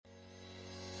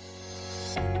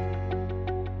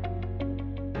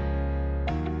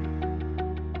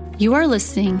You are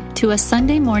listening to a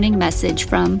Sunday morning message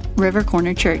from River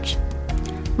Corner Church.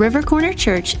 River Corner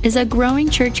Church is a growing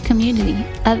church community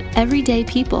of everyday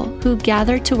people who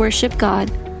gather to worship God,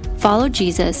 follow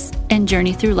Jesus, and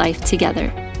journey through life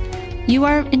together. You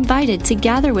are invited to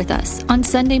gather with us on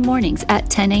Sunday mornings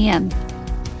at 10 a.m.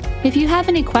 If you have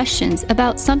any questions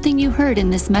about something you heard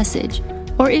in this message,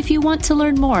 or if you want to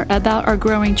learn more about our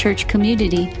growing church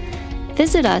community,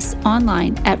 visit us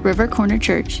online at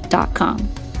rivercornerchurch.com.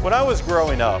 When I was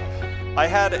growing up, I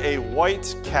had a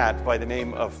white cat by the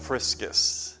name of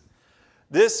Friskus.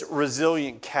 This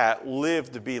resilient cat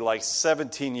lived to be like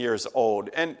 17 years old,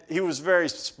 and he was very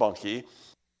spunky.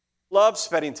 Loved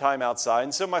spending time outside,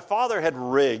 and so my father had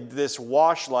rigged this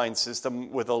wash line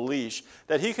system with a leash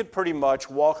that he could pretty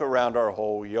much walk around our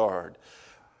whole yard.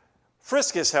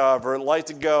 Friskus, however, liked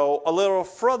to go a little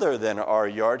further than our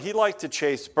yard. He liked to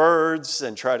chase birds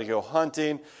and try to go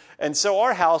hunting. And so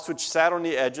our house, which sat on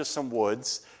the edge of some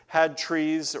woods, had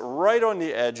trees right on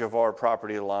the edge of our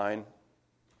property line.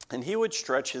 And he would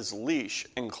stretch his leash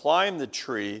and climb the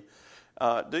tree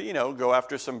to, go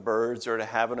after some birds or to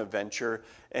have an adventure.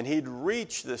 And he'd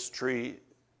reach this tree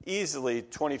easily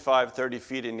 25, 30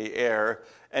 feet in the air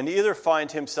and either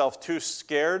find himself too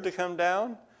scared to come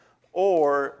down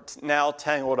or now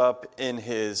tangled up in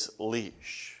his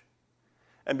leash.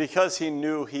 And because he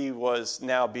knew he was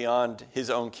now beyond his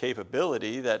own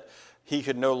capability, that he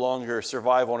could no longer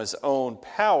survive on his own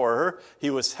power,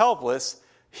 he was helpless,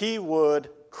 he would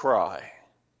cry.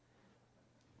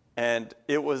 And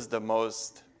it was the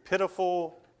most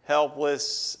pitiful,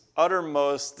 helpless,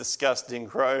 uttermost disgusting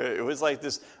cry. It was like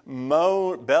this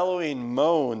bellowing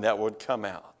moan that would come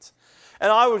out.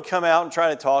 And I would come out and try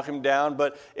to talk him down,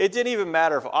 but it didn't even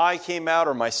matter if I came out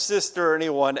or my sister or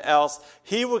anyone else.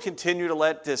 He would continue to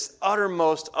let this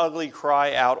uttermost ugly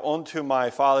cry out until my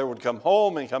father would come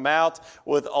home and come out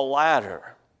with a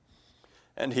ladder.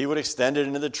 And he would extend it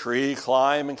into the tree,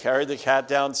 climb, and carry the cat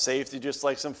down safely, just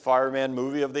like some fireman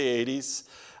movie of the 80s.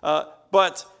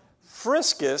 But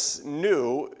Friskus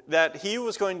knew that he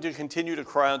was going to continue to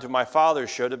cry until my father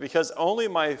showed it, because only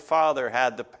my father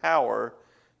had the power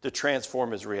to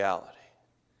transform his reality.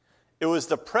 It was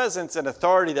the presence and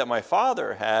authority that my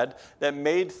father had that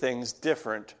made things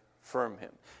different from him.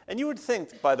 And you would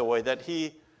think, by the way, that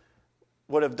he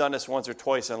would have done this once or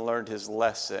twice and learned his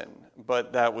lesson,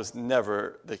 but that was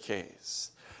never the case.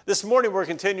 This morning we're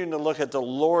continuing to look at the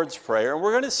Lord's Prayer, and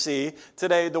we're going to see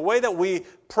today the way that we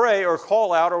pray or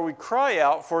call out or we cry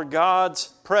out for God's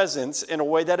presence in a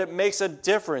way that it makes a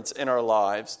difference in our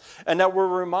lives, and that we're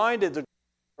reminded to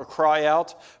cry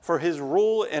out for his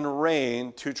rule and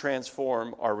reign to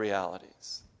transform our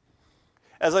realities.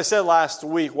 As I said last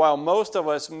week, while most of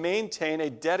us maintain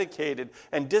a dedicated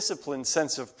and disciplined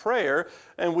sense of prayer,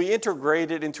 and we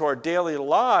integrate it into our daily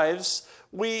lives,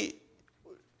 we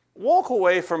walk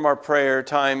away from our prayer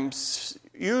times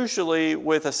usually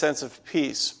with a sense of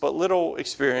peace, but little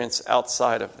experience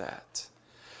outside of that.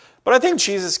 But I think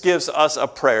Jesus gives us a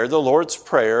prayer, the Lord's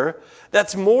Prayer,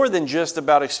 that's more than just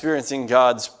about experiencing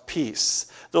God's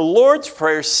peace. The Lord's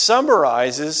Prayer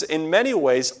summarizes in many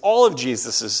ways all of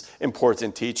Jesus'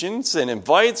 important teachings and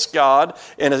invites God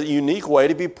in a unique way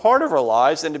to be part of our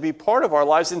lives and to be part of our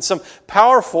lives in some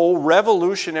powerful,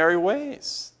 revolutionary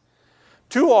ways.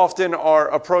 Too often our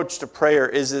approach to prayer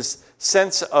is this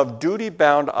sense of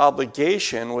duty-bound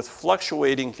obligation with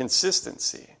fluctuating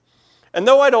consistency. And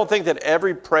though I don't think that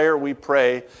every prayer we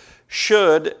pray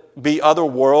should be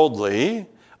otherworldly,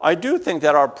 I do think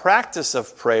that our practice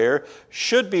of prayer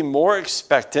should be more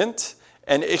expectant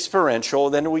and experiential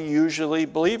than we usually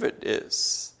believe it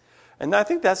is. And I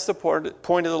think that's the point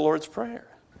of the Lord's Prayer.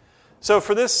 So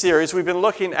for this series, we've been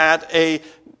looking at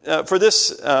for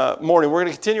this morning, we're going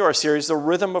to continue our series, The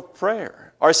Rhythm of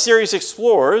Prayer. Our series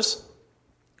explores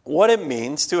what it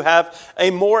means to have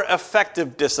a more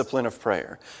effective discipline of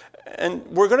prayer. And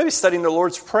we're going to be studying the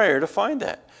Lord's Prayer to find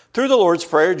that. Through the Lord's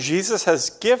Prayer, Jesus has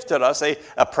gifted us a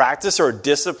practice or a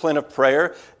discipline of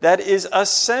prayer that is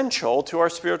essential to our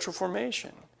spiritual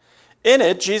formation. In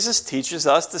it, Jesus teaches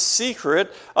us the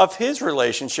secret of his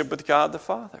relationship with God the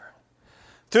Father.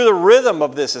 Through the rhythm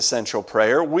of this essential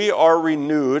prayer, we are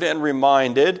renewed and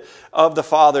reminded of the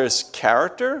Father's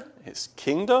character, his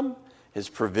kingdom, his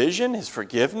provision, his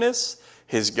forgiveness,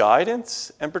 his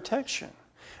guidance, and protection.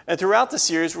 And throughout the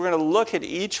series, we're going to look at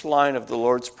each line of the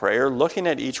Lord's Prayer, looking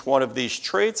at each one of these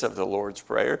traits of the Lord's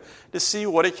Prayer to see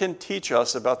what it can teach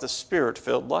us about the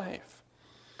Spirit-filled life.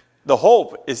 The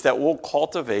hope is that we'll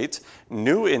cultivate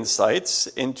new insights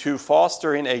into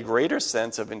fostering a greater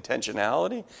sense of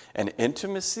intentionality and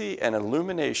intimacy and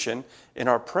illumination in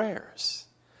our prayers.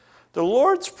 The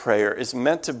Lord's Prayer is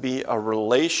meant to be a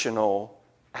relational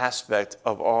aspect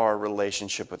of our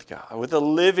relationship with God, with a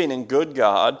living and good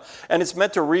God, and it's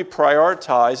meant to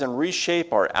reprioritize and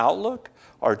reshape our outlook,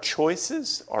 our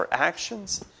choices, our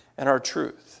actions, and our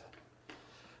truth.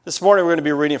 This morning we're going to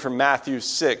be reading from Matthew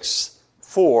 6,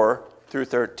 4 through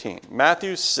 13.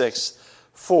 Matthew 6,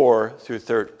 4 through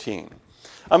 13.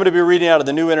 I'm going to be reading out of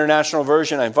the New International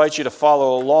Version. I invite you to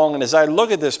follow along, and as I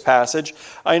look at this passage,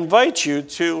 I invite you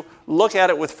to look at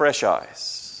it with fresh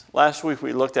eyes. Last week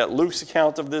we looked at Luke's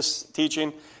account of this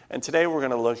teaching, and today we're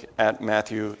going to look at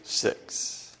Matthew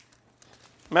 6.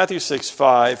 Matthew 6,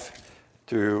 5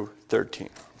 through 13.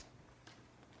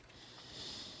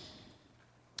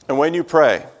 And when you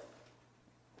pray,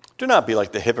 do not be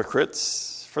like the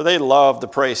hypocrites, for they love to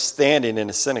pray standing in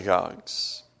the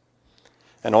synagogues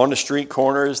and on the street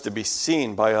corners to be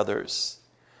seen by others.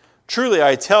 Truly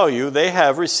I tell you, they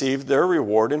have received their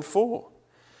reward in full.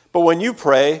 But when you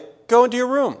pray, go into your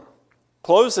room,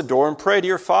 close the door, and pray to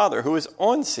your Father who is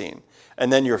unseen.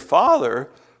 And then your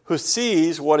Father who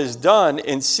sees what is done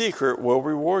in secret will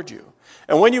reward you.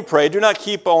 And when you pray, do not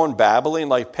keep on babbling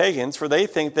like pagans, for they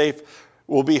think they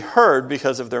will be heard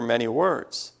because of their many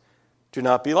words. Do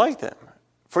not be like them,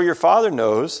 for your Father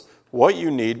knows what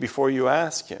you need before you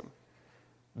ask him.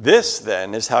 This,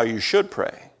 then, is how you should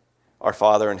pray. Our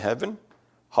Father in heaven,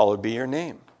 hallowed be your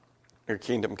name. Your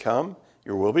kingdom come.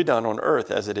 Your will be done on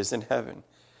earth as it is in heaven.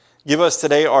 Give us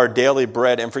today our daily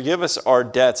bread, and forgive us our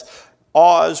debts,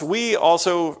 as we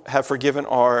also have forgiven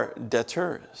our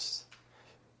debtors.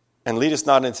 And lead us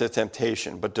not into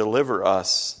temptation, but deliver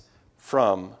us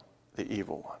from the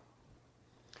evil one.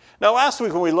 Now, last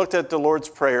week when we looked at the Lord's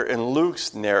Prayer in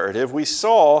Luke's narrative, we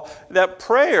saw that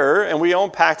prayer, and we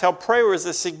unpacked how prayer is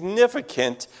a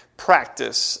significant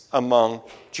practice among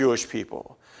Jewish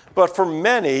people. But for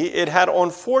many, it had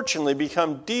unfortunately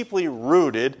become deeply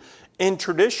rooted in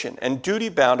tradition and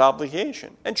duty-bound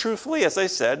obligation. And truthfully, as I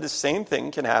said, the same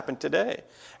thing can happen today.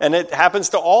 And it happens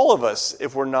to all of us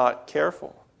if we're not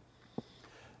careful.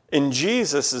 In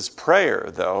Jesus' prayer,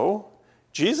 though,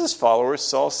 Jesus' followers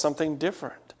saw something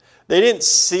different. They didn't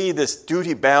see this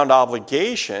duty-bound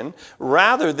obligation.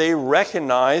 Rather, they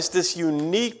recognized this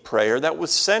unique prayer that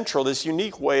was central, this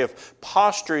unique way of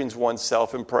posturing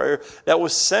oneself in prayer that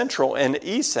was central and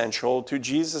essential to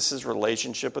Jesus'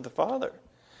 relationship with the Father.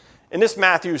 In this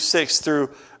Matthew 6,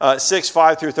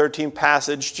 5 through 13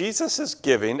 passage, Jesus is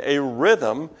giving a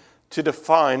rhythm to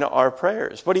define our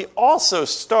prayers. But he also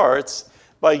starts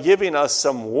by giving us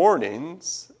some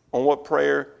warnings on what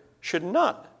prayer should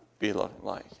not be looking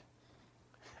like.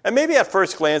 And maybe at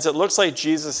first glance, it looks like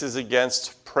Jesus is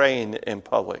against praying in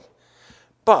public.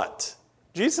 But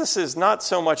Jesus is not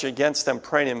so much against them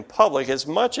praying in public as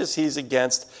much as he's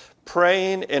against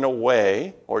praying in a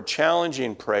way, or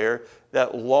challenging prayer,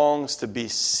 that longs to be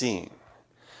seen.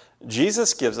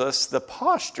 Jesus gives us the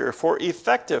posture for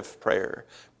effective prayer,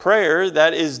 prayer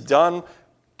that is done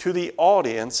to the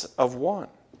audience of one.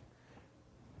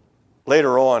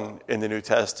 Later on in the New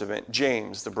Testament,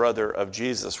 James, the brother of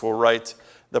Jesus, will write,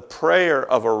 "The prayer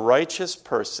of a righteous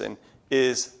person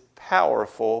is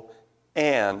powerful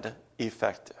and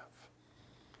effective."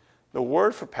 The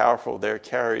word for powerful there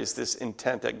carries this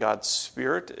intent that God's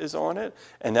Spirit is on it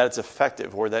and that it's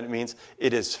effective, or that it means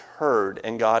it is heard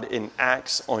and God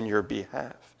enacts on your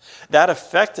behalf. That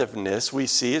effectiveness we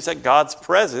see is that God's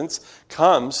presence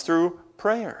comes through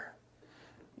prayer.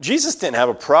 Jesus didn't have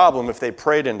a problem if they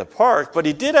prayed in the park, but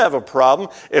he did have a problem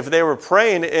if they were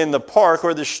praying in the park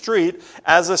or the street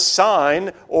as a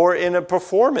sign or in a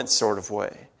performance sort of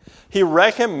way. He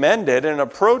recommended an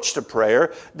approach to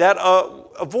prayer that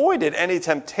avoided any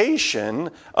temptation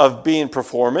of being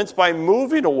performance by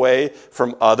moving away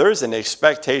from others and the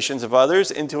expectations of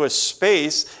others into a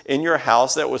space in your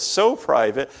house that was so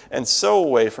private and so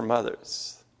away from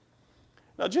others.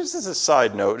 Now, just as a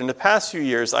side note, in the past few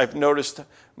years, I've noticed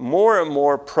more and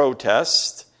more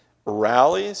protests,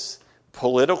 rallies,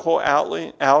 political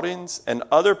outings, and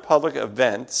other public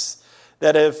events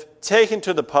that have taken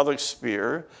to the public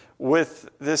sphere with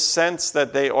this sense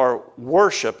that they are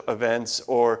worship events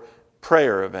or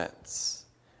prayer events.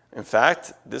 In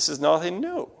fact, this is nothing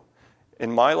new.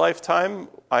 In my lifetime,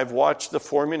 I've watched the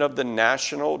forming of the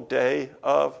National Day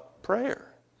of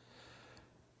Prayer.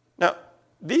 Now,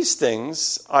 these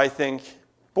things, I think,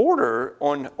 border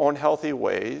on unhealthy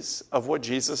ways of what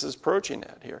Jesus is approaching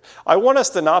at here. I want us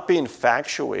to not be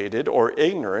infatuated or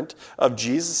ignorant of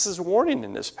Jesus' warning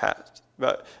in this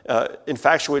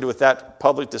infatuated with that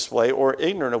public display or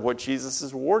ignorant of what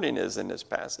Jesus' warning is in this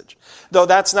passage. Though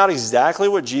that's not exactly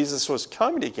what Jesus was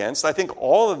coming against, I think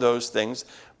all of those things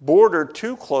border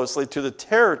too closely to the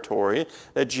territory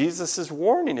that Jesus is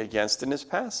warning against in this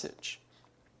passage.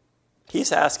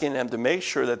 He's asking them to make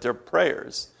sure that their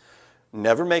prayers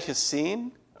never make a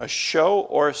scene, a show,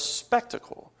 or a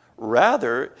spectacle.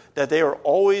 Rather, that they are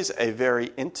always a very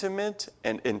intimate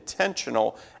and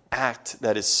intentional act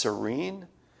that is serene,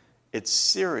 it's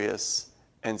serious,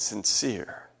 and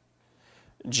sincere.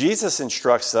 Jesus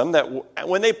instructs them that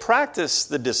when they practice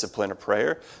the discipline of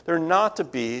prayer, they're not to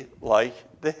be like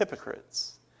the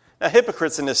hypocrites. Now,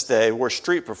 hypocrites in this day were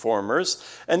street performers,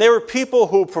 and they were people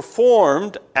who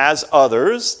performed as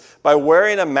others by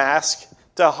wearing a mask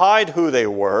to hide who they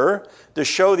were, to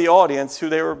show the audience who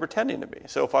they were pretending to be.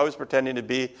 So if I was pretending to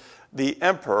be the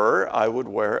emperor, I would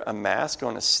wear a mask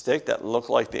on a stick that looked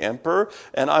like the emperor,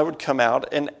 and I would come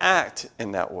out and act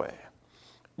in that way.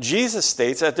 Jesus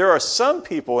states that there are some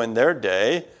people in their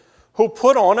day who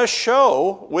put on a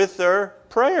show with their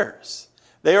prayers.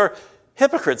 They are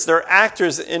hypocrites. They're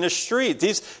actors in the street.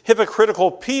 These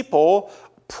hypocritical people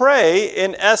pray,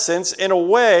 in essence, in a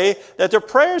way that their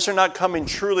prayers are not coming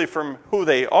truly from who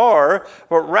they are,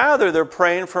 but rather they're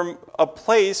praying from a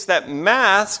place that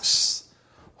masks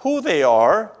who they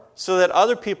are so that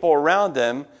other people around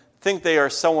them think they are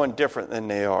someone different than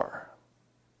they are.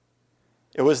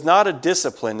 It was not a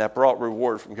discipline that brought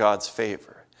reward from God's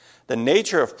favor. The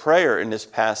nature of prayer in this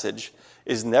passage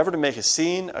is never to make a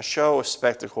scene, a show, a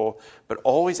spectacle, but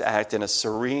always act in a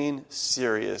serene,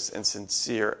 serious, and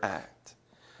sincere act.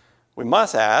 We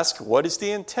must ask, what is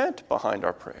the intent behind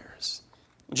our prayers?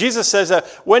 Jesus says that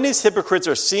when these hypocrites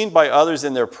are seen by others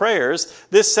in their prayers,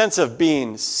 this sense of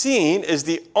being seen is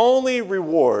the only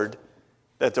reward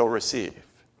that they'll receive.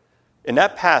 In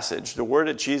that passage, the word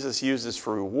that Jesus uses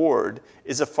for reward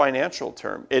is a financial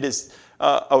term. It is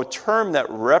a term that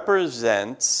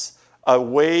represents a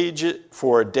wage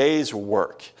for a day's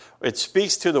work. It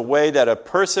speaks to the way that a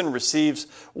person receives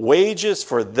wages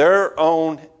for their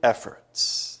own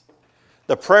efforts.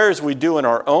 The prayers we do in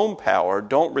our own power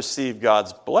don't receive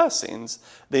God's blessings.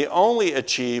 They only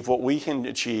achieve what we can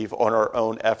achieve on our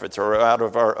own efforts or out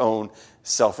of our own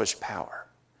selfish power.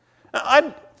 Now,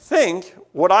 I think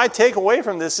what I take away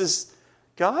from this is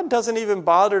God doesn't even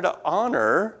bother to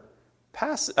honor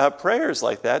prayers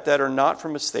like that are not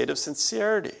from a state of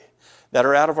sincerity, that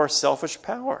are out of our selfish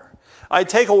power. I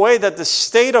take away that the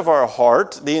state of our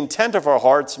heart, the intent of our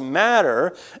hearts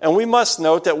matter, and we must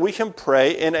note that we can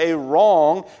pray in a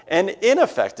wrong and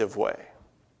ineffective way.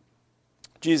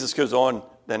 Jesus goes on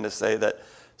then to say that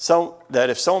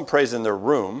if someone prays in their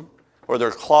room or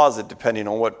their closet, depending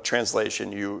on what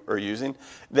translation you are using,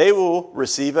 they will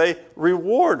receive a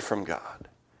reward from God.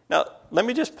 Now, let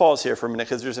me just pause here for a minute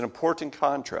because there's an important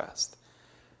contrast.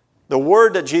 The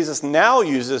word that Jesus now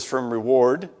uses from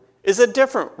reward is a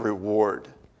different reward.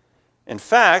 In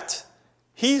fact,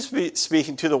 he's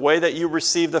speaking to the way that you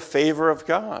receive the favor of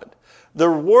God.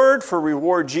 The word for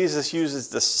reward Jesus uses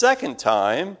the second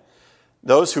time,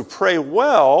 those who pray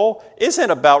well,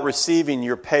 isn't about receiving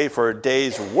your pay for a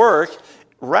day's work.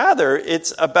 Rather,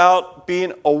 it's about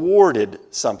being awarded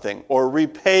something or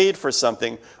repaid for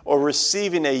something or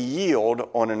receiving a yield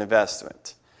on an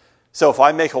investment. So if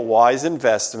I make a wise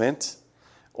investment,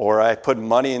 or I put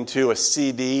money into a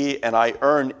CD and I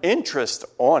earn interest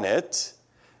on it,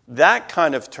 that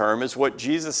kind of term is what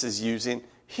Jesus is using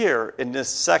here in this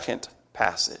second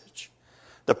passage.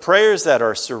 The prayers that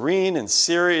are serene and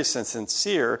serious and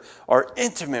sincere are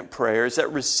intimate prayers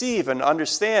that receive and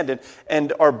understand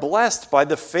and are blessed by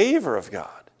the favor of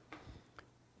God.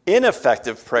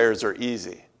 Ineffective prayers are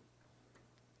easy.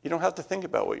 You don't have to think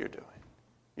about what you're doing.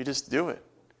 You just do it.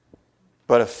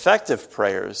 But effective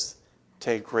prayers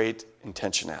take great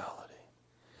intentionality.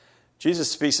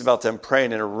 Jesus speaks about them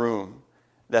praying in a room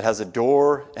that has a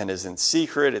door and is in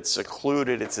secret. It's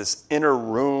secluded. It's this inner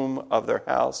room of their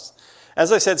house.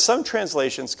 As I said, some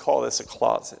translations call this a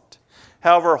closet.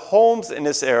 However, homes in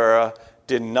this era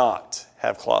did not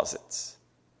have closets.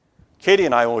 Katie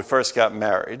and I, when we first got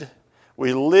married,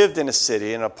 we lived in a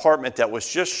city, in an apartment that was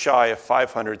just shy of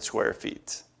 500 square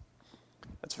feet.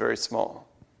 That's very small.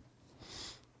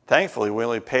 Thankfully, we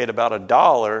only paid about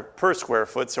 $1 per square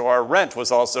foot, so our rent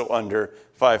was also under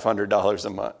 $500 a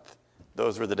month.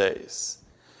 Those were the days.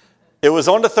 It was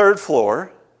on the third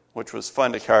floor, which was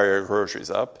fun to carry our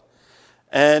groceries up,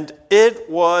 and it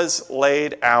was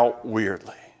laid out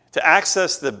weirdly. To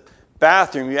access the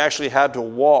bathroom, you actually had to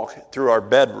walk through our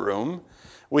bedroom.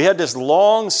 We had this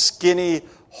long, skinny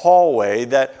hallway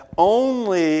that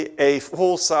only a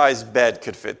full-size bed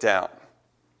could fit down.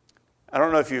 I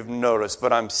don't know if you've noticed,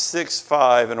 but I'm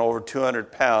 6'5" and over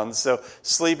 200 pounds, so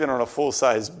sleeping on a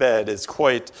full-size bed is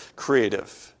quite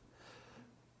creative.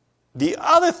 The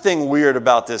other thing weird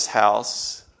about this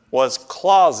house was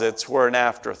closets were an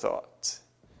afterthought.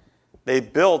 They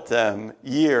built them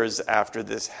years after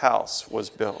this house was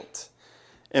built.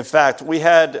 In fact, we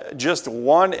had just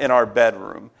one in our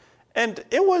bedroom, and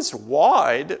it was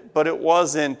wide, but it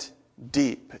wasn't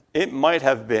deep. It might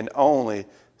have been only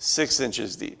 6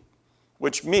 inches deep,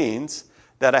 which means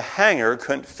that a hanger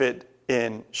couldn't fit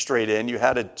in straight in. You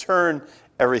had to turn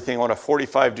everything on a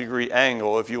 45-degree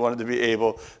angle if you wanted to be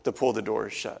able to pull the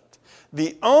doors shut.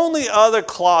 The only other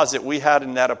closet we had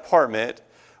in that apartment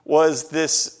was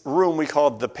this room we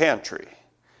called the pantry.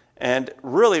 And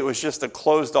really it was just a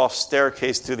closed-off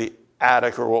staircase to the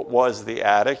attic, or what was the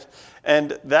attic.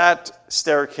 And that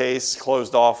staircase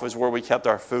closed off was where we kept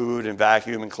our food and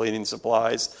vacuum and cleaning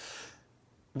supplies.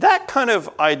 That kind of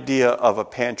idea of a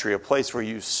pantry, a place where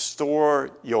you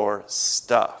store your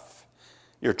stuff,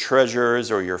 your treasures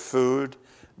or your food,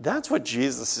 that's what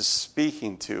Jesus is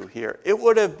speaking to here. It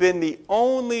would have been the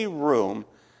only room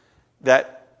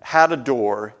that had a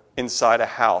door inside a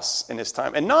house in his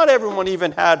time. And not everyone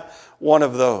even had one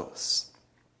of those.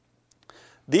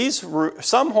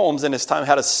 Some homes in his time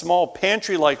had a small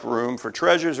pantry-like room for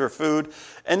treasures or food.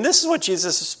 And this is what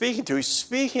Jesus is speaking to. He's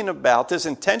speaking about this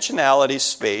intentionality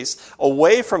space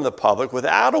away from the public,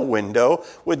 without a window,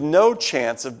 with no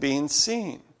chance of being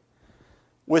seen.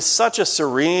 With such a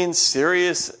serene,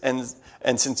 serious,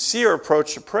 and sincere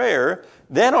approach to prayer,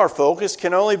 then our focus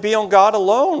can only be on God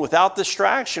alone, without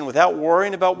distraction, without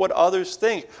worrying about what others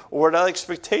think or what other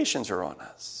expectations are on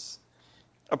us.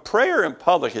 A prayer in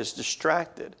public is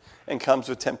distracted and comes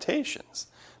with temptations.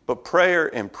 But prayer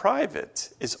in private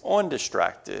is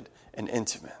undistracted and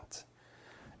intimate.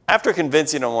 After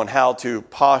convincing them on how to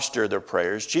posture their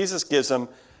prayers, Jesus gives them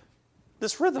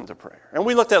this rhythm to prayer. And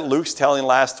we looked at Luke's telling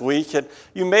last week, and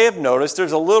you may have noticed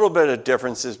there's a little bit of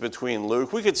differences between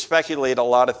Luke. We could speculate a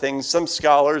lot of things. Some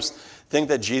scholars think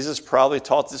that Jesus probably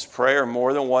taught this prayer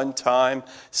more than one time.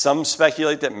 Some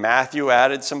speculate that Matthew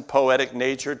added some poetic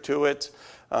nature to it.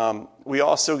 We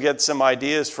also get some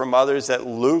ideas from others that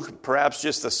Luke perhaps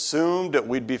just assumed that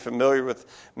we'd be familiar with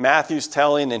Matthew's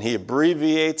telling and he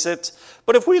abbreviates it.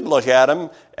 But if we'd look at them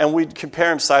and we'd compare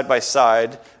them side by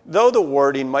side, though the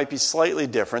wording might be slightly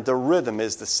different, the rhythm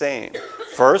is the same.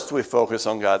 First, we focus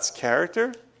on God's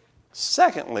character.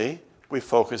 Secondly, we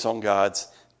focus on God's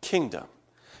kingdom.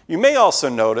 You may also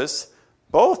notice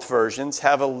both versions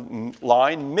have a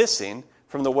line missing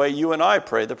from the way you and I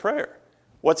pray the prayer.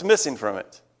 What's missing from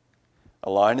it? A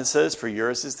line that says, "For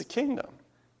yours is the kingdom,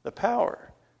 the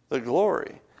power, the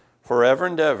glory, forever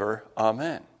and ever.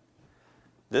 Amen."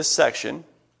 This section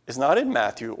is not in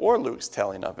Matthew or Luke's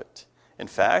telling of it. In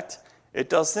fact, it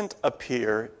doesn't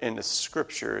appear in the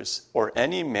scriptures or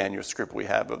any manuscript we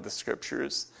have of the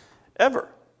scriptures ever.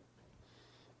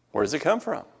 Where does it come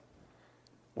from?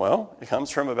 Well, it comes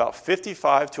from about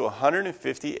 55 to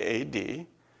 150 AD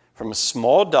from a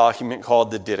small document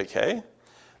called the Didache.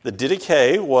 The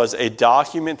Didache was a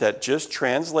document that just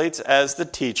translates as the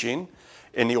teaching.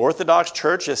 In the Orthodox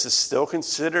Church, this is still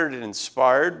considered an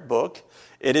inspired book.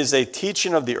 It is a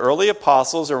teaching of the early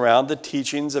apostles around the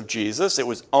teachings of Jesus. It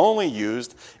was only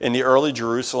used in the early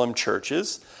Jerusalem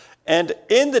churches. And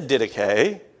in the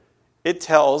Didache, it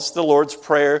tells the Lord's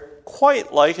Prayer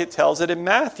quite like it tells it in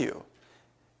Matthew.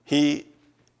 He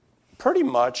pretty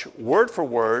much, word for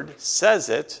word, says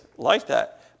it like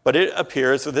that. But it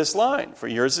appears with this line, "For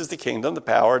yours is the kingdom, the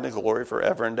power, and the glory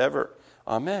forever and ever.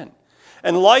 Amen."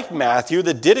 And like Matthew,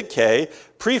 the Didache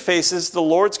prefaces the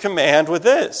Lord's command with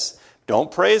this: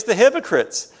 "Don't pray as the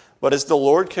hypocrites, but as the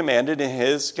Lord commanded in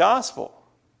his gospel."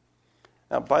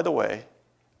 Now, by the way,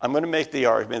 I'm going to make the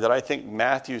argument that I think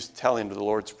Matthew's telling of the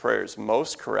Lord's Prayer is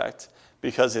most correct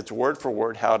because it's word for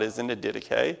word how it is in the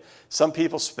Didache. Some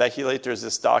people speculate there's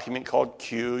this document called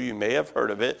Q. You may have heard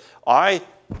of it. I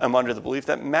am under the belief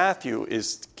that Matthew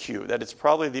is Q, that it's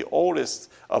probably the oldest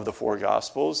of the four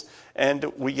Gospels, and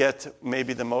we get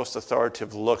maybe the most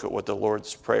authoritative look at what the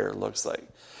Lord's Prayer looks like.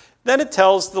 Then it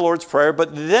tells the Lord's Prayer,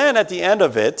 but then at the end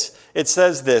of it, it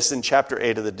says this in chapter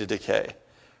 8 of the Didache: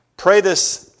 "Pray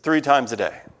this 3 times a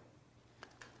day."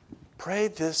 Pray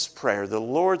this prayer, the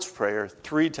Lord's Prayer,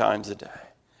 3 times a day.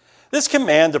 This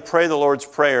command to pray the Lord's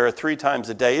Prayer 3 times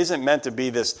a day isn't meant to be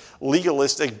this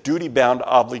legalistic, duty-bound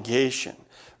obligation.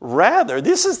 Rather,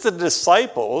 this is the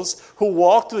disciples who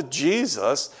walked with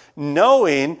Jesus,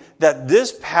 knowing that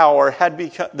this power had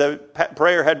become, the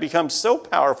prayer had become so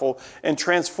powerful and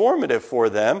transformative for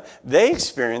them. They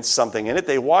experienced something in it.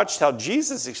 They watched how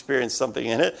Jesus experienced something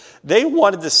in it. They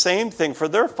wanted the same thing for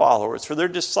their followers, for their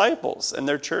disciples and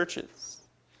their churches.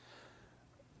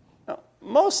 Now,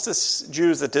 most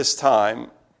Jews at this time,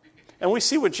 and we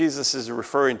see what Jesus is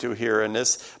referring to here in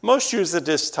this, most Jews at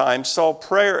this time saw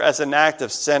prayer as an act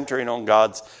of centering on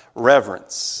God's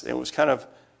reverence. It was kind of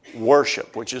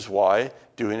worship, which is why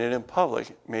doing it in public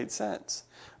made sense.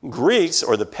 Greeks,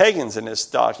 or the pagans in this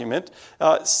document,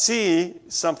 see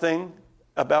something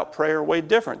about prayer way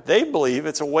different. They believe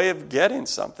it's a way of getting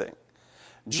something.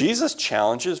 Jesus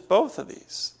challenges both of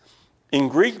these. In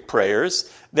Greek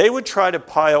prayers, they would try to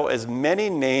pile as many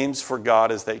names for God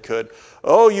as they could.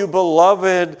 Oh, you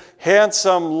beloved,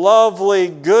 handsome, lovely,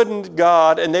 good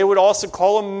God. And they would also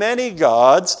call him many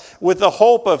gods with the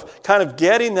hope of kind of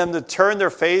getting them to turn their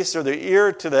face or their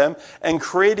ear to them and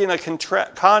creating a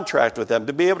contract with them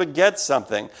to be able to get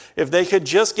something. If they could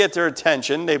just get their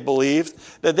attention, they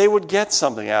believed that they would get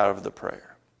something out of the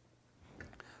prayer.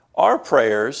 Our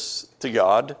prayers to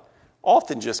God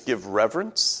often just give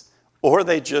reverence, or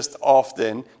they just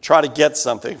often try to get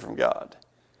something from God.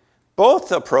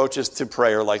 Both approaches to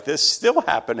prayer like this still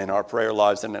happen in our prayer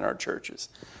lives and in our churches.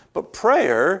 But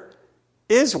prayer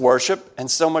is worship and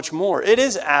so much more. It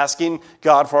is asking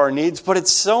God for our needs, but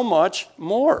it's so much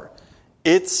more.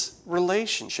 It's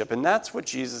relationship, and that's what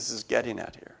Jesus is getting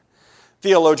at here.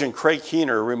 Theologian Craig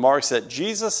Keener remarks that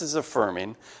Jesus is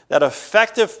affirming that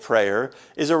effective prayer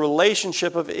is a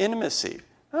relationship of intimacy,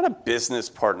 not a business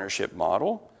partnership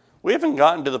model. We haven't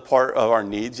gotten to the part of our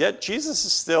needs yet. Jesus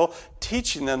is still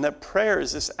teaching them that prayer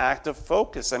is this act of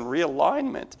focus and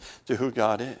realignment to who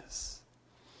God is.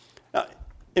 Now,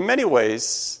 in many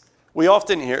ways, we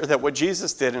often hear that what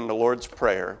Jesus did in the Lord's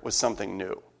Prayer was something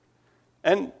new.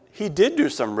 And he did do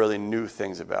some really new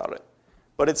things about it.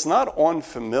 But it's not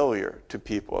unfamiliar to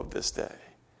people of this day.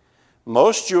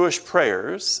 Most Jewish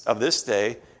prayers of this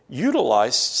day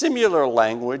utilize similar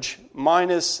language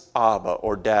minus Abba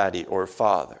or Daddy or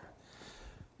Father.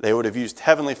 They would have used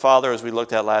Heavenly Father, as we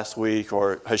looked at last week,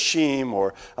 or Hashem,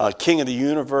 or King of the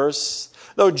Universe.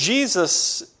 Though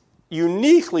Jesus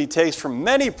uniquely takes from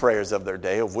many prayers of their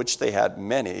day, of which they had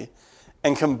many,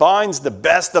 and combines the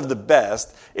best of the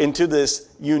best into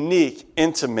this unique,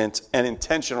 intimate, and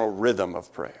intentional rhythm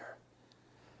of prayer.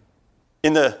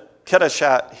 In the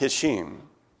Kedushat Hashem,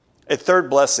 a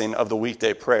third blessing of the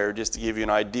weekday prayer, just to give you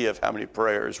an idea of how many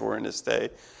prayers were in this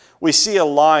day, we see a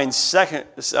line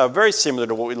very similar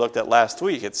to what we looked at last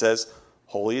week. It says,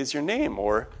 holy is your name,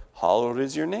 or hallowed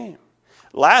is your name.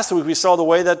 Last week we saw the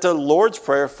way that the Lord's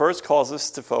Prayer first calls us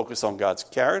to focus on God's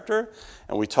character,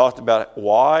 and we talked about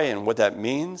why and what that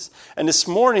means. And this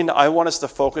morning I want us to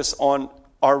focus on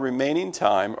our remaining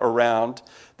time around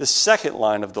the second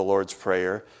line of the Lord's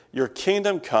Prayer, your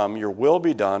kingdom come, your will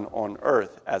be done on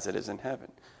earth as it is in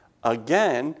heaven.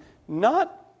 Again,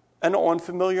 not an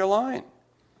unfamiliar line.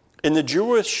 In the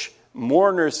Jewish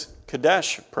mourner's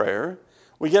Kodesh prayer,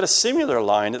 we get a similar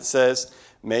line that says,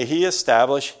 may he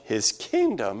establish his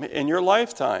kingdom in your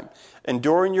lifetime and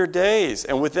during your days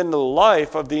and within the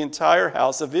life of the entire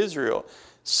house of Israel,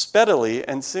 speedily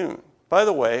and soon. By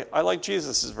the way, I like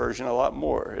Jesus' version a lot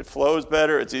more. It flows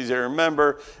better, it's easier to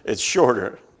remember, it's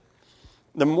shorter.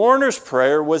 The mourner's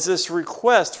prayer was this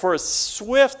request for a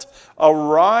swift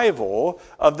arrival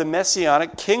of the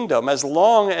Messianic kingdom as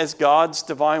long as God's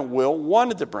divine will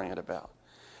wanted to bring it about.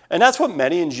 And that's what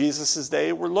many in Jesus'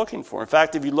 day were looking for. In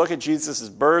fact, if you look at Jesus'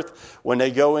 birth, when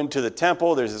they go into the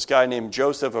temple, there's this guy named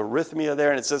Joseph of Arimathea there,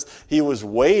 and it says he was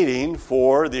waiting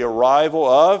for the arrival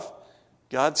of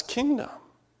God's kingdom.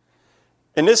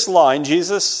 In this line,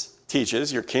 Jesus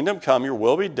teaches, your kingdom come, your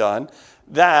will be done,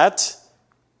 that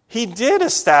he did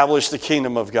establish the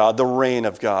kingdom of God, the reign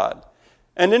of God.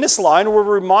 And in this line, we're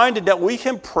reminded that we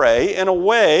can pray in a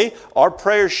way, our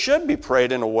prayers should be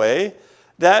prayed in a way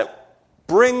that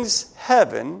brings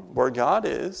heaven, where God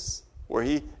is, where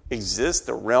he exists,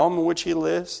 the realm in which he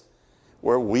lives,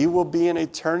 where we will be in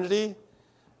eternity,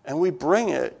 and we bring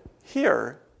it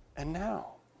here and now,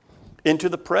 into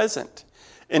the present.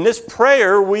 In this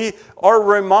prayer, we are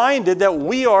reminded that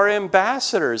we are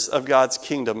ambassadors of God's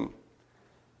kingdom.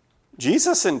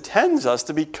 Jesus intends us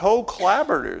to be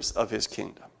co-collaborators of his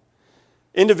kingdom.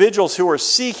 Individuals who are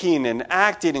seeking and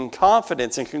acting in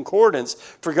confidence and concordance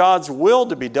for God's will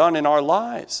to be done in our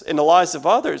lives, in the lives of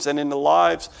others, and in the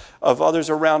lives of others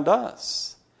around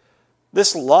us.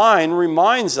 This line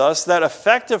reminds us that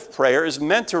effective prayer is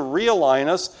meant to realign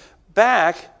us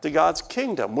back to God's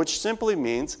kingdom, which simply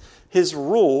means his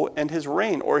rule and his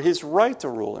reign, or his right to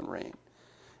rule and reign.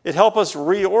 It helps us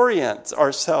reorient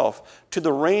ourselves to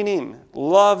the reigning,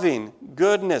 loving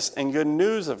goodness and good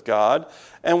news of God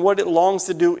and what it longs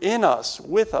to do in us,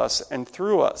 with us, and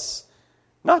through us.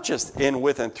 Not just in,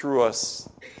 with, and through us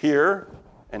here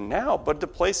and now, but the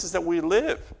places that we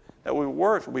live, that we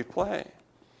work, we play.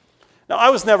 Now,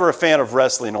 I was never a fan of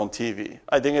wrestling on TV.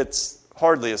 I think it's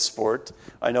hardly a sport.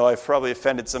 I know I've probably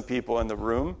offended some people in the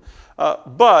room.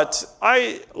 But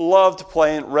I loved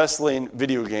playing wrestling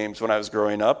video games when I was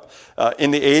growing up.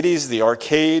 In the 80s, the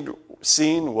arcade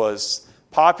scene was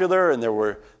popular, and there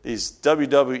were these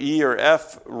WWE or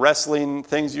F wrestling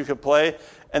things you could play.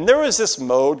 And there was this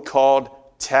mode called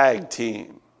Tag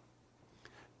Team.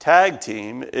 Tag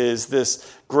Team is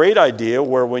this great idea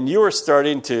where when you were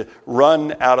starting to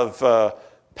run out of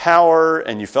power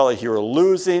and you felt like you were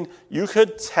losing, you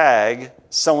could tag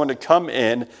someone to come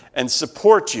in and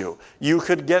support you. You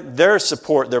could get their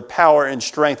support, their power and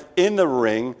strength in the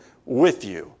ring with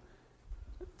you.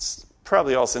 It's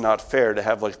probably also not fair to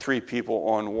have like 3 people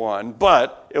on one,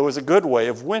 but it was a good way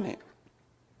of winning.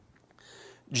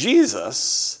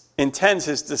 Jesus intends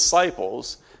his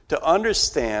disciples to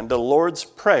understand the Lord's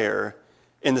Prayer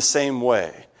in the same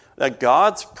way. That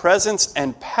God's presence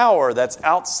and power that's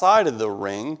outside of the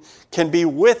ring can be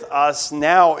with us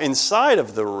now inside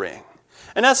of the ring.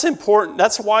 And that's important.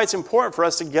 That's why it's important for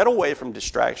us to get away from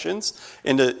distractions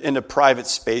into private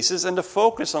spaces and to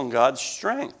focus on God's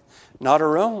strength, not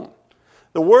our own.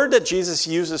 The word that Jesus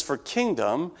uses for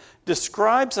kingdom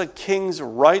describes a king's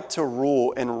right to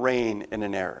rule and reign in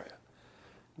an area.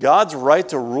 God's right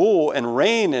to rule and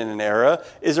reign in an era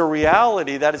is a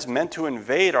reality that is meant to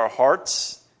invade our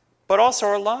hearts, but also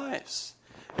our lives.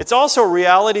 It's also a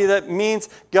reality that means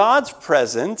God's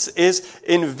presence is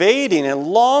invading and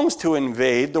longs to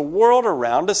invade the world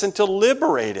around us and to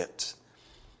liberate it.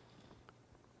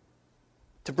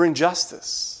 To bring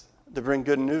justice, to bring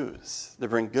good news, to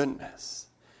bring goodness.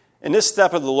 In this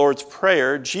step of the Lord's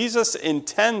Prayer, Jesus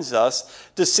intends us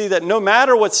to see that no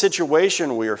matter what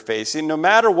situation we are facing, no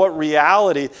matter what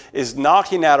reality is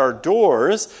knocking at our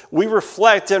doors, we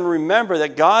reflect and remember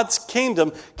that God's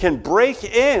kingdom can break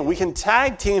in. We can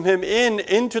tag team him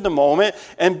into the moment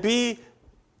and be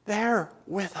there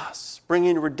with us,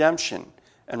 bringing redemption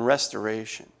and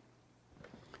restoration.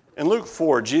 In Luke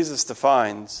 4, Jesus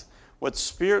defines what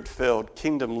spirit-filled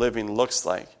kingdom living looks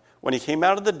like. When he came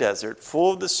out of the desert,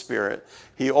 full of the Spirit,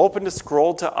 he opened a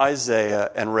scroll to Isaiah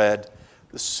and read,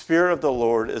 "The Spirit of the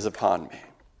Lord is upon me,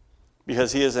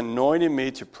 because he has anointed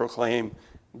me to proclaim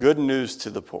good news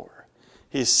to the poor.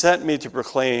 He sent me to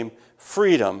proclaim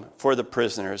freedom for the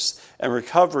prisoners and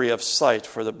recovery of sight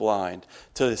for the blind,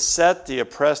 to set the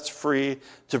oppressed free,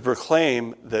 to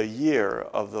proclaim the year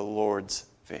of the Lord's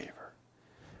favor."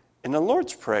 In the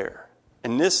Lord's Prayer,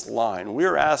 in this line, we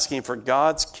are asking for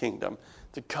God's kingdom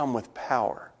to come with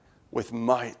power, with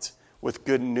might, with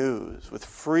good news, with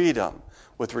freedom,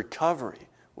 with recovery,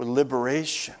 with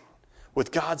liberation,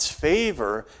 with God's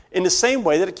favor in the same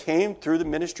way that it came through the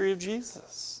ministry of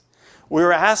Jesus. We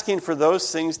are asking for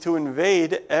those things to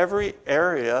invade every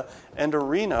area and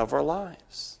arena of our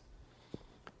lives.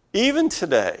 Even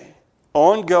today,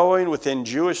 ongoing within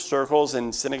Jewish circles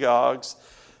and synagogues,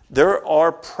 there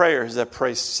are prayers that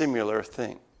pray similar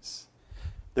things.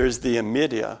 There's the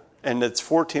Amidah, and its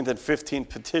 14th and 15th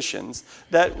petitions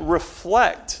that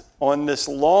reflect on this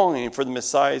longing for the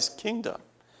Messiah's kingdom.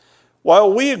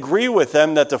 While we agree with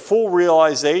them that the full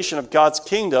realization of God's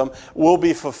kingdom will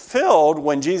be fulfilled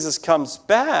when Jesus comes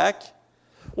back,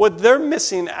 what they're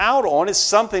missing out on is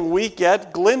something we get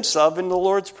a glimpse of in the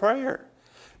Lord's Prayer.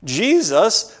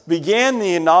 Jesus began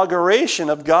the inauguration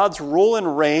of God's rule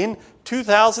and reign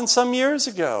 2,000 some years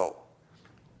ago.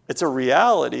 It's a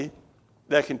reality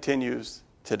that continues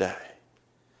today.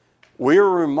 We are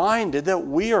reminded that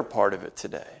we are part of it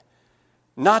today.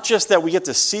 Not just that we get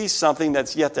to see something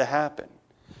that's yet to happen.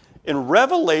 In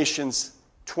Revelations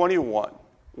 21,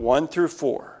 1 through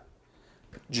 4,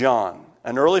 John,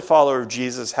 an early follower of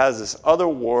Jesus, has this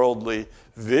otherworldly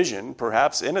vision,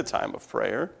 perhaps in a time of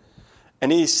prayer.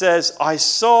 And he says, "I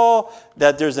saw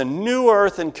that there's a new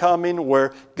earth incoming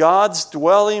where God's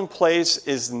dwelling place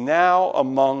is now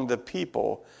among the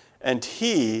people, and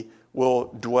he will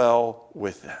dwell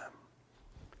with them."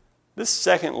 This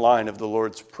second line of the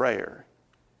Lord's Prayer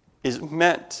is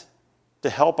meant to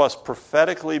help us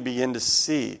prophetically begin to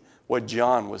see what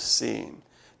John was seeing,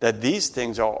 that these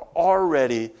things are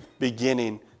already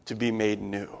beginning to be made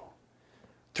new.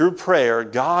 Through prayer,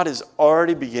 God is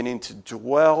already beginning to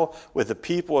dwell with the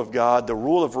people of God. The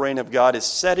rule of reign of God is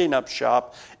setting up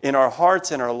shop in our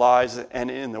hearts and our lives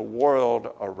and in the world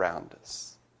around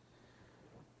us.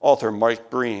 Author Mike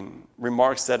Breen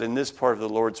remarks that in this part of the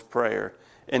Lord's Prayer,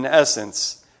 in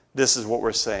essence, this is what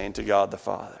we're saying to God the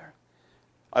Father.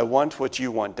 I want what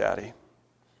you want, Daddy.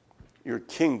 Your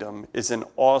kingdom is an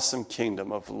awesome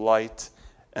kingdom of light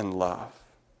and love.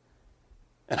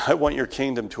 And I want your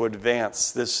kingdom to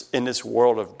advance in this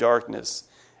world of darkness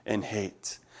and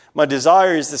hate. My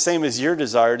desire is the same as your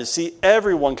desire, to see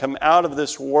everyone come out of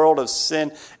this world of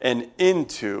sin and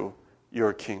into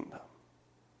your kingdom.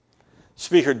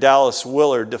 Speaker Dallas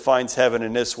Willard defines heaven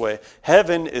in this way.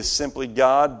 Heaven is simply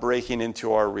God breaking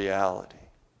into our reality.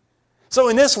 So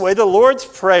in this way, the Lord's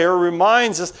Prayer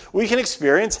reminds us we can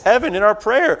experience heaven in our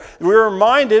prayer. We're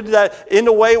reminded that in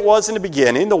the way it was in the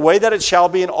beginning, the way that it shall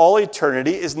be in all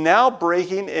eternity is now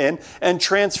breaking in and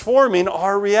transforming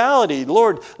our reality.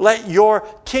 Lord, let your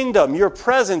kingdom, your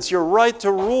presence, your right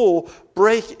to rule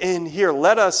break in here.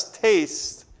 Let us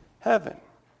taste heaven.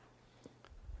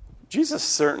 Jesus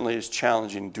certainly is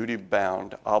challenging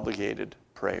duty-bound, obligated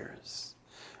prayers.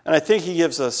 And I think he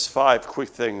gives us 5 quick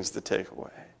things to take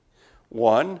away.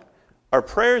 1, our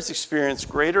prayers experience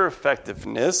greater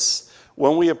effectiveness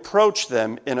when we approach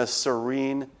them in a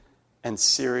serene and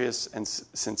serious and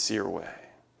sincere way.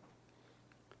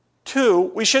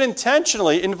 2, we should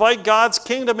intentionally invite God's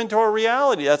kingdom into our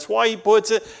reality. That's why he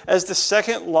puts it as the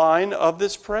second line of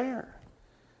this prayer.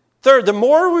 3, the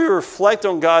more we reflect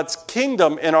on God's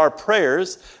kingdom in our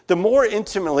prayers, the more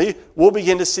intimately we'll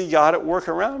begin to see God at work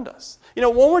around us. You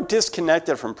know, when we're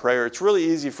disconnected from prayer, it's really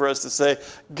easy for us to say,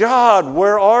 God,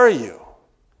 where are you?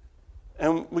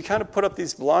 And we kind of put up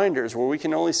these blinders where we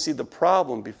can only see the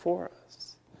problem before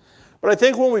us. But I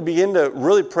think when we begin to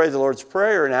really pray the Lord's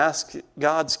Prayer and ask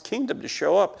God's kingdom to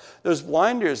show up, those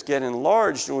blinders get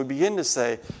enlarged and we begin to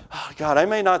say, oh, God, I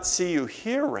may not see you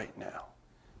here right now,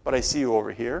 but I see you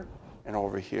over here and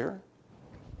over here.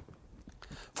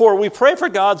 4, we pray for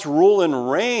God's rule and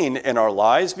reign in our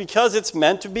lives because it's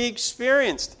meant to be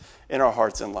experienced in our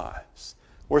hearts and lives.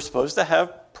 We're supposed to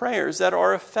have prayers that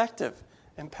are effective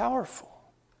and powerful.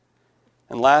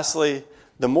 And lastly,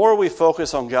 the more we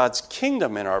focus on God's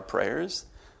kingdom in our prayers,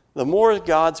 the more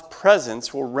God's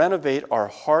presence will renovate our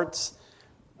hearts,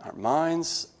 our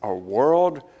minds, our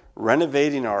world,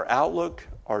 renovating our outlook,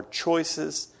 our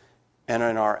choices, and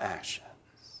in our actions.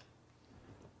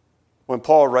 When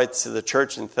Paul writes to the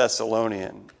church in Thessalonica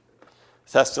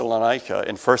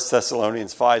in 1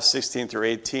 Thessalonians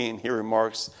 5:16-18, he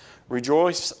remarks,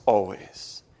 rejoice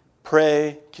always,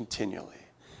 pray continually,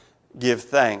 give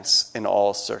thanks in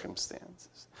all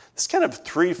circumstances. This kind of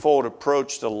threefold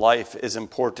approach to life is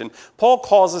important. Paul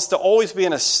calls us to always be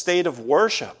in a state of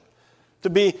worship, to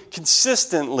be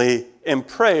consistently in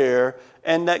prayer,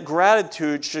 and that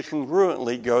gratitude should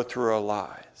congruently go through our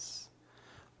lives.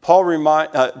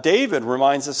 David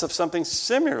reminds us of something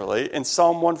similarly in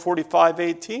Psalm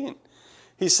 145:18.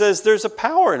 He says there's a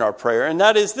power in our prayer, and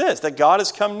that is this, that God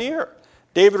has come near.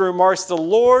 David remarks, the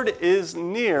Lord is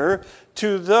near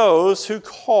to those who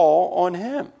call on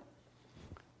him.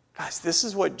 Guys, this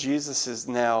is what Jesus is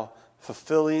now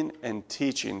fulfilling and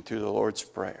teaching through the Lord's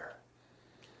Prayer.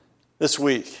 This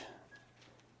week,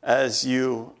 as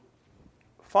you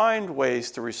find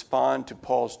ways to respond to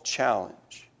Paul's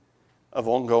challenge of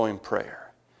ongoing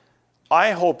prayer,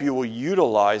 I hope you will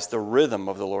utilize the rhythm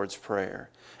of the Lord's Prayer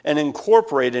and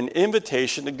incorporate an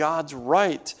invitation to God's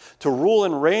right to rule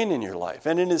and reign in your life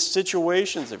and in his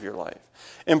situations of your life.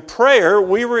 In prayer,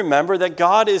 we remember that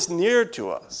God is near to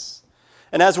us.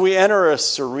 And as we enter a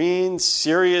serene,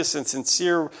 serious, and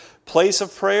sincere place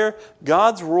of prayer,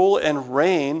 God's rule and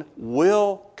reign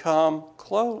will come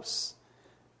close.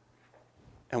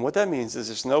 And what that means is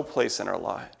there's no place in our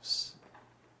lives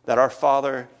that our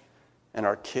Father and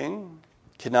our King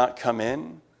cannot come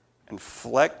in and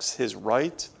flex his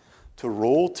right to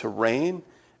rule, to reign,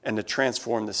 and to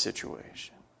transform the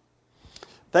situation.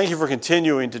 Thank you for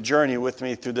continuing to journey with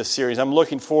me through this series. I'm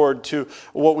looking forward to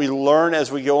what we learn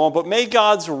as we go on, but may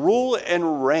God's rule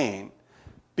and reign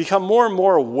become more and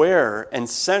more aware and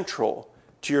central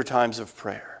to your times of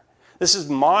prayer. This is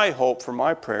my hope for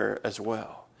my prayer as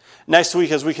well. Next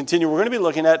week, as we continue, we're going to be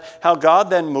looking at how God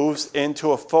then moves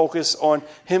into a focus on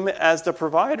him as the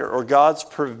provider, or God's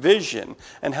provision,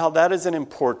 and how that is an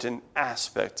important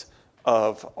aspect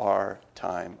of our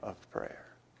time of prayer.